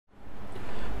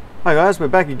Hi guys, we're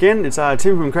back again. It's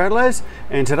Tim from Create-A-Lase,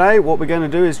 and today what we're going to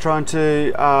do is trying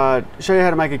to show you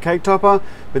how to make a cake topper,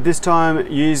 but this time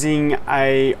using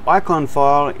a icon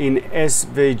file in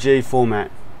SVG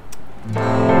format.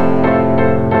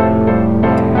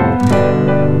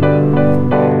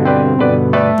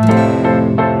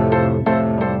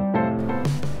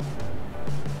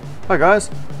 Hi guys,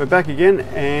 we're back again,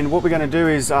 and what we're going to do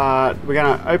is we're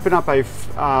going to open up a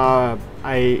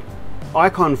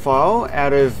icon file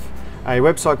out of a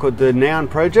website called the Noun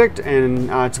Project,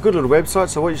 and it's a good little website.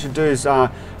 So what you should do is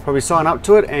probably sign up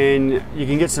to it, and you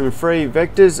can get some free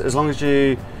vectors as long as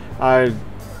you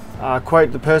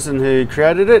quote the person who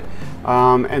created it,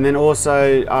 and then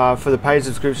also for the paid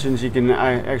subscriptions you can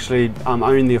actually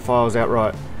own the files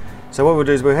outright. So what we'll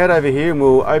do is we'll head over here and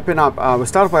we'll open up, we'll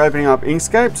start off by opening up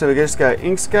Inkscape. So we just go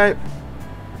Inkscape,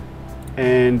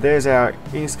 and there's our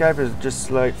Inkscape.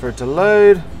 Just wait for it to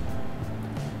load.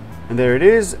 And there it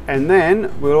is. And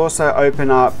then we'll also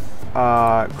open up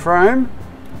Chrome,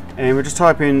 and we'll just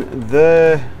type in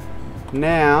the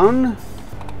Noun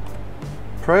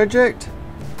Project.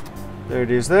 There it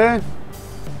is there.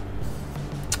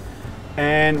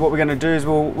 And what we're going to do is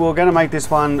we're going to make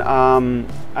this one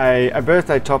a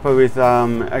birthday topper with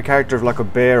a character of like a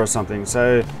bear or something.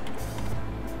 So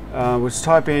we'll just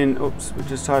type in, we'll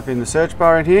just type in the search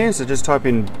bar in here. So just type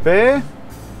in bear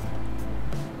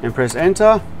and press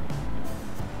enter.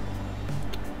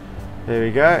 There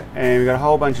we go, and we've got a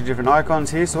whole bunch of different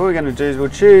icons here. So what we're going to do is we'll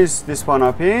choose this one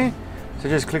up here. So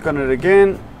just click on it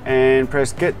again and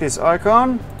press get this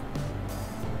icon.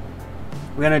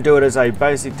 We're going to do it as a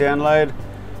basic download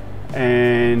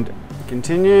and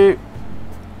continue,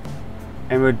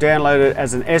 and we'll download it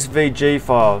as an SVG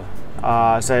file.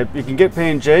 So you can get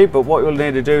PNG, but what you'll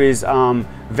need to do is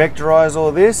vectorize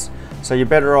all this. So you're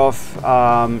better off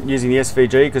using the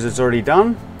SVG because it's already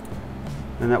done,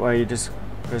 and that way you just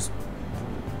press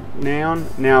Noun.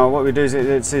 Now what we do is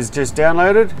it says just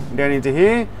downloaded down into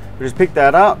here. We just pick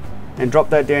that up and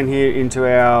drop that down here into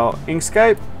our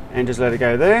Inkscape and just let it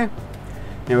go there.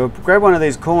 Now we'll grab one of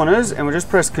these corners and we'll just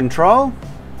press Control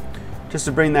just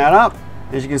to bring that up.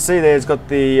 As you can see there, it's got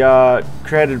the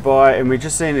created by, and we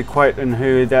just seen the quote and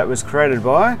who that was created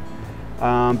by.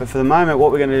 But for the moment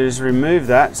what we're going to do is remove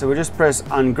that. So we'll just press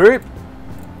Ungroup,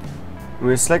 and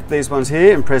we'll select these ones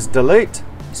here and press Delete.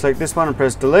 Select this one and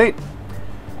press Delete.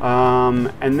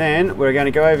 And then we're going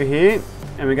to go over here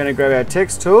and we're going to grab our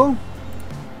text tool,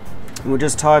 and we'll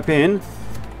just type in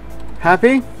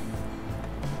happy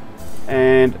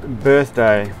and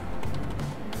birthday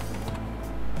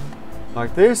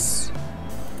like this.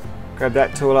 Grab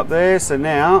that tool up there. So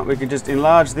now we can just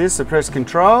enlarge this. So press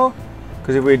Control,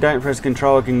 because if we don't press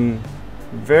Control it can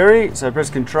vary. So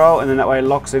press Control, and then that way it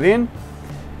locks it in,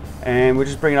 and we'll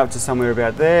just bring it up to somewhere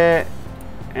about there.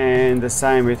 And the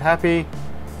same with happy.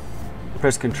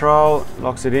 Press Control,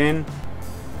 locks it in.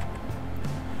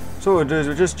 So what we'll do is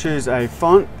we'll just choose a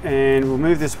font, and we'll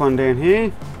move this one down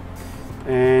here,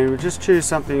 and we'll just choose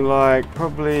something like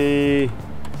probably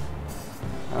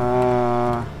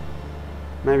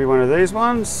maybe one of these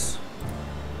ones.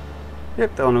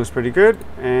 Yep, that one looks pretty good.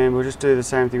 And we'll just do the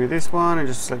same thing with this one and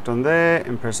just select on there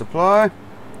and press apply.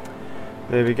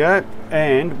 There we go.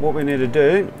 And what we need to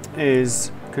do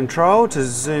is Control to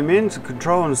zoom in, so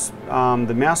Control on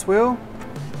the mouse wheel,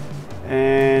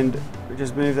 and we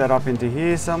just move that up into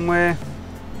here somewhere,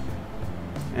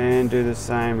 and do the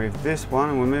same with this one,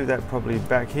 and we'll move that probably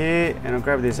back here, and I'll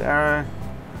grab this arrow,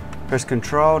 press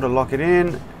Control to lock it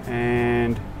in,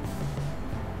 and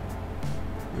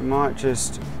we might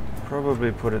just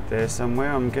probably put it there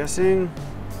somewhere, I'm guessing.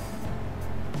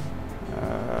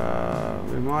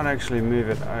 We might actually move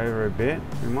it over a bit.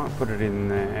 We might put it in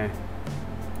there.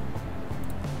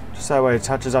 So that way it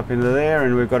touches up into there,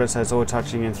 and we've got it so it's all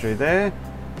touching in through there.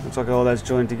 Looks like all that's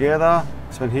joined together.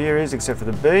 This one here is, except for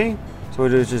the B. So what we'll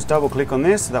do is just double click on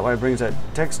this, so that way it brings that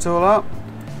text tool up.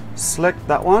 Select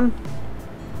that one,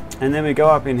 and then we go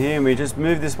up in here and we just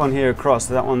move this one here across,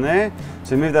 so that one there.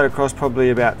 So move that across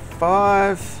probably about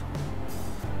 5.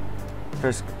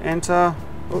 Press enter.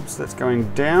 Oops, that's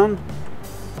going down.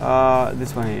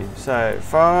 This one here. So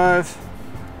 5,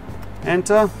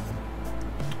 enter.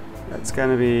 That's going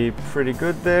to be pretty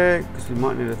good there, because we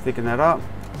might need to thicken that up.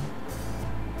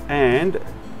 And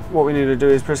what we need to do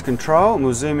is press Control, and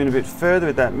we'll zoom in a bit further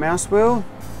with that mouse wheel,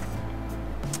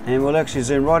 and we'll actually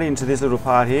zoom right into this little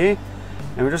part here,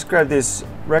 and we'll just grab this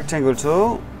rectangle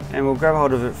tool, and we'll grab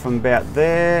hold of it from about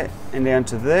there and down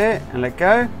to there and let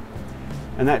go,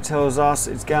 and that tells us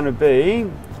it's going to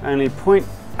be only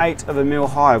 0.8 of a mil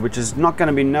high, which is not going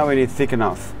to be nowhere near thick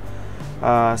enough.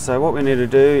 So what we need to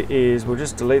do is we'll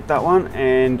just delete that one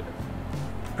and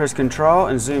press Control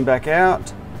and zoom back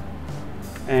out,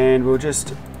 and we'll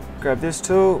just grab this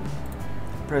tool,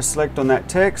 press select on that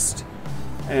text,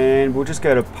 and we'll just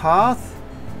go to path,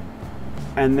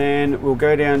 and then we'll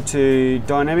go down to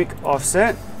dynamic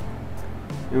offset,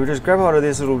 and we'll just grab hold of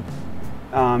this little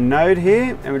node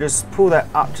here, and we'll just pull that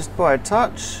up just by a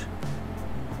touch,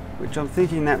 which I'm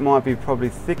thinking that might be probably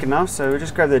thick enough. So we'll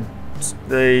just grab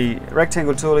the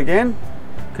rectangle tool again,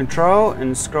 Control,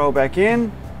 and scroll back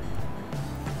in,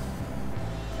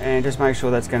 and just make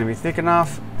sure that's going to be thick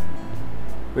enough,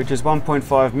 which is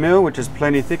 1.5 mil, which is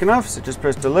plenty thick enough. So just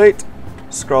press delete,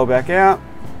 scroll back out,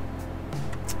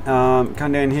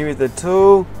 come down here with the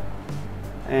tool,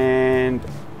 and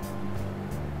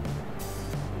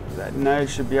that node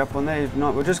should be up on there. If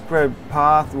not, we'll just grab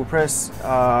path, we'll press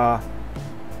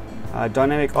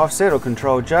dynamic offset or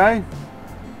Control J,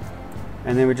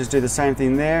 and then we just do the same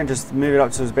thing there and just move it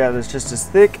up to about it's just as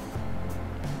thick.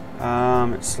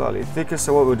 It's slightly thicker,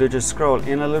 so what we'll do, just scroll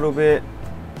in a little bit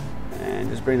and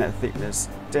just bring that thickness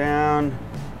down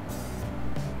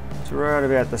to right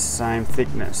about the same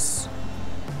thickness,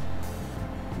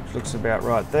 which looks about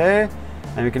right there.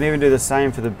 And we can even do the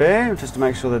same for the bear, just to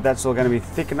make sure that that's all going to be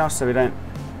thick enough so we don't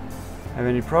have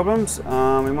any problems.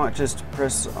 We might just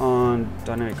press on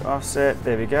dynamic offset,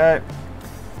 there we go,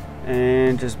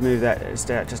 and just move that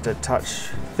out just a touch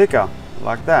thicker,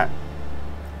 like that.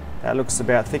 That looks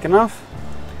about thick enough.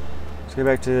 Let's go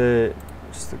back to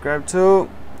just the grab tool,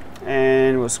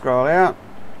 and we'll scroll out.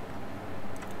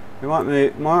 We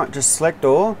might just select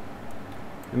all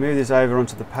and move this over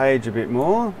onto the page a bit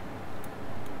more.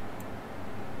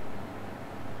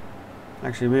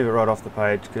 Actually move it right off the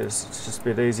page because it's just a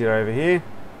bit easier over here.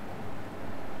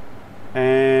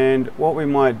 And what we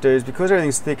might do is, because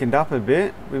everything's thickened up a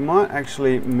bit, we might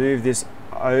actually move this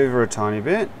over a tiny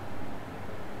bit.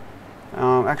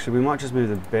 Actually, we might just move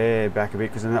the bear back a bit,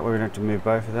 because then that way we don't have to move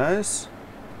both of those.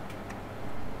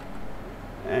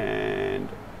 And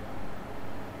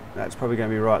that's probably going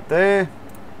to be right there.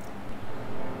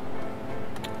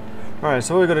 Alright,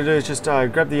 so what we've got to do is just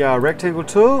grab the rectangle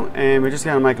tool, and we're just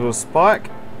going to make a little spike.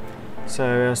 So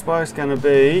our spike's going to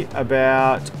be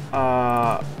about,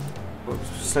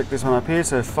 select this one up here,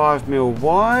 so 5 mil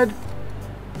wide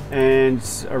and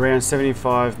around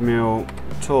 75 mil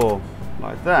tall,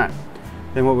 like that.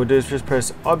 Then what we'll do is just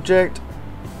press object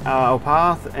or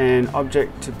path and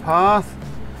object to path,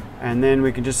 and then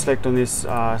we can just select on this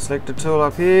selector tool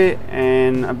up here,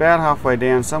 and about halfway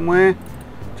down somewhere,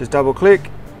 just double click,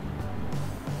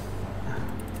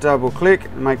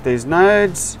 and make these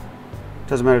nodes.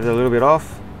 Doesn't matter if they're a little bit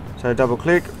off. So double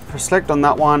click, select on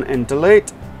that one and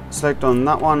delete, select on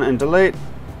that one and delete,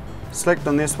 select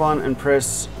on this one and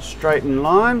press straighten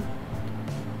line,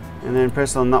 and then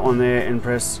press on that one there and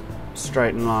press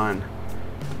straighten line.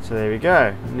 So there we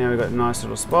go. Now we've got a nice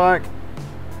little spike,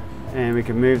 and we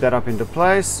can move that up into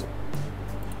place,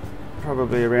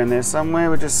 probably around there somewhere.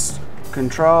 We just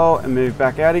control and move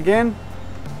back out again.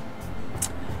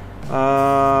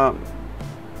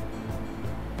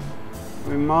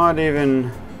 We might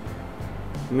even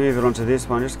move it onto this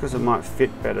one just because it might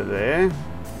fit better there.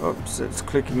 Oops, it's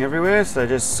clicking everywhere, so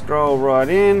just scroll right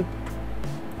in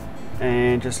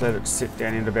and just let it sit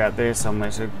down in about there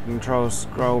somewhere. So control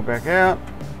scroll back out.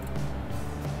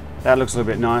 That looks a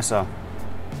little bit nicer.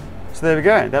 So there we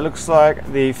go. That looks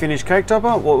like the finished cake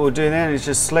topper. What we'll do then is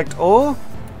just select all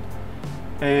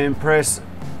and press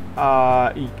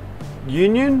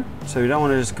union. So we don't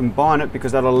want to just combine it,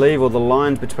 because that'll leave all the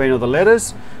lines between all the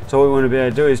letters. So what we want to be able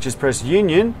to do is just press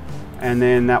union, and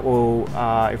then that will,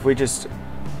 if we just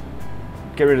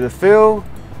get rid of the fill,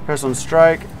 press on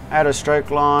stroke, add a stroke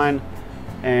line,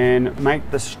 and make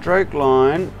the stroke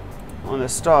line on the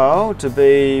style to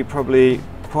be probably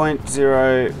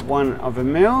 0.01 of a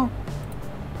mil.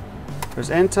 Press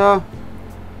enter,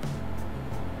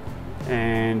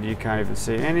 and you can't even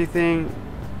see anything.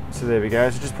 So there we go.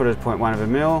 So just put it as 0.1 of a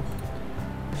mil,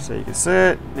 so you can see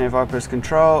it. Now if I press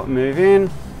control, move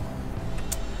in,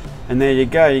 and there you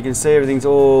go. You can see everything's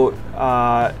all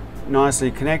nicely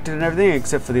connected and everything,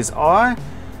 except for this eye.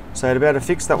 So to be able to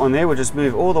fix that one there, we'll just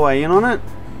move all the way in on it.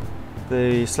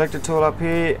 The selector tool up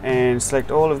here, and select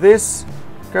all of this.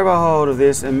 Grab a hold of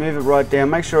this and move it right down.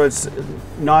 Make sure it's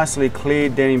nicely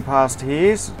cleared down in past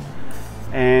here.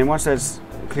 And once that's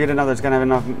cleared enough, that's going to have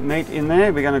enough meat in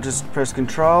there, we're going to just press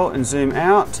control and zoom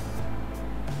out.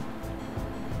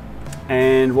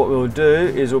 And what we'll do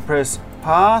is we'll press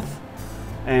path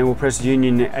and we'll press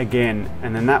union again,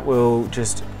 and then that will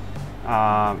just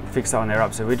fix that one there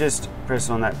up. So we just press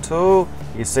on that tool,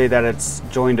 you can see that it's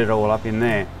joined it all up in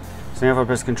there. So now if I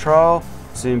press Control,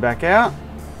 zoom back out,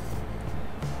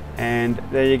 and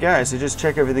there you go. So just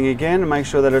check everything again and make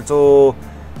sure that it's all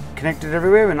connected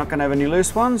everywhere. We're not going to have any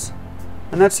loose ones.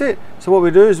 And that's it. So what we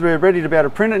do is we're ready to be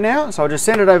able to print it now. So I'll just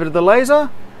send it over to the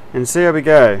laser and see how we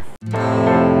go.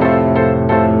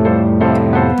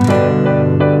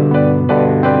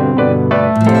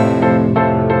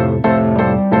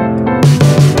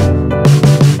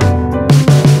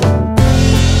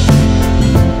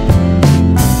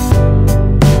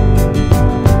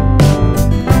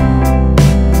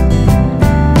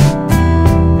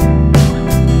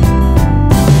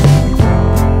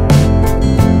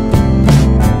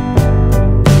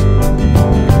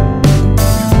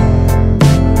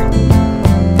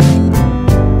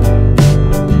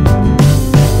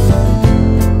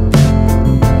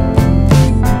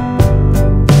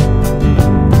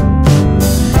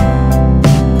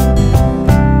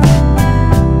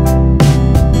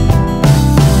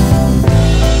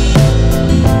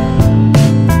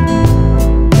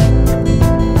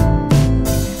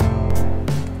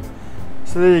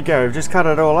 So there you go, we've just cut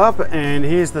it all up, and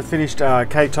here's the finished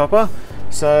cake topper.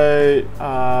 So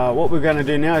what we're going to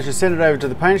do now is just send it over to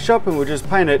the paint shop, and we'll just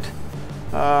paint it,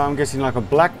 I'm guessing like a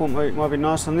black one might be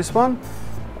nice on this one,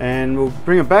 and we'll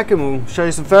bring it back and we'll show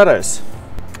you some photos.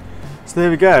 So there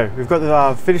we go, we've got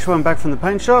the finished one back from the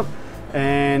paint shop,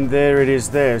 and there it is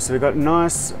there. So we've got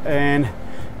nice, and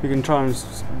you can try and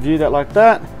view that like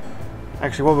that.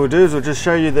 Actually what we'll do is we'll just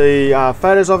show you the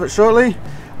photos of it shortly.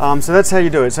 So that's how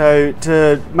you do it. So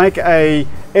to make a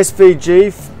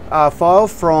SVG file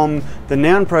from the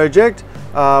Noun Project,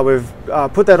 we've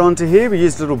put that onto here. We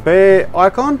used a little bear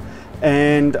icon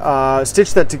and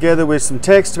stitched that together with some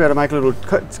text to be able to make a little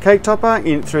cake topper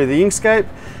through the Inkscape,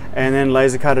 and then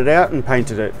laser cut it out and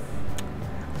painted it.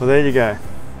 Well, there you go.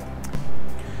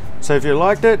 So if you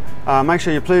liked it, make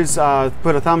sure you please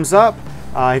put a thumbs up.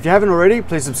 If you haven't already,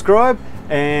 please subscribe.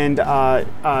 And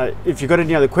if you've got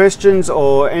any other questions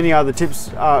or any other tips,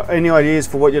 any ideas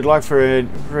for what you'd like for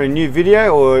a new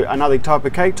video, or another type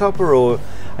of cake topper, or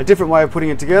a different way of putting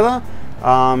it together,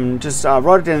 just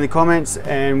write it down in the comments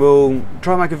and we'll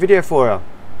try and make a video for you.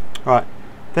 Alright,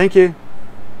 thank you.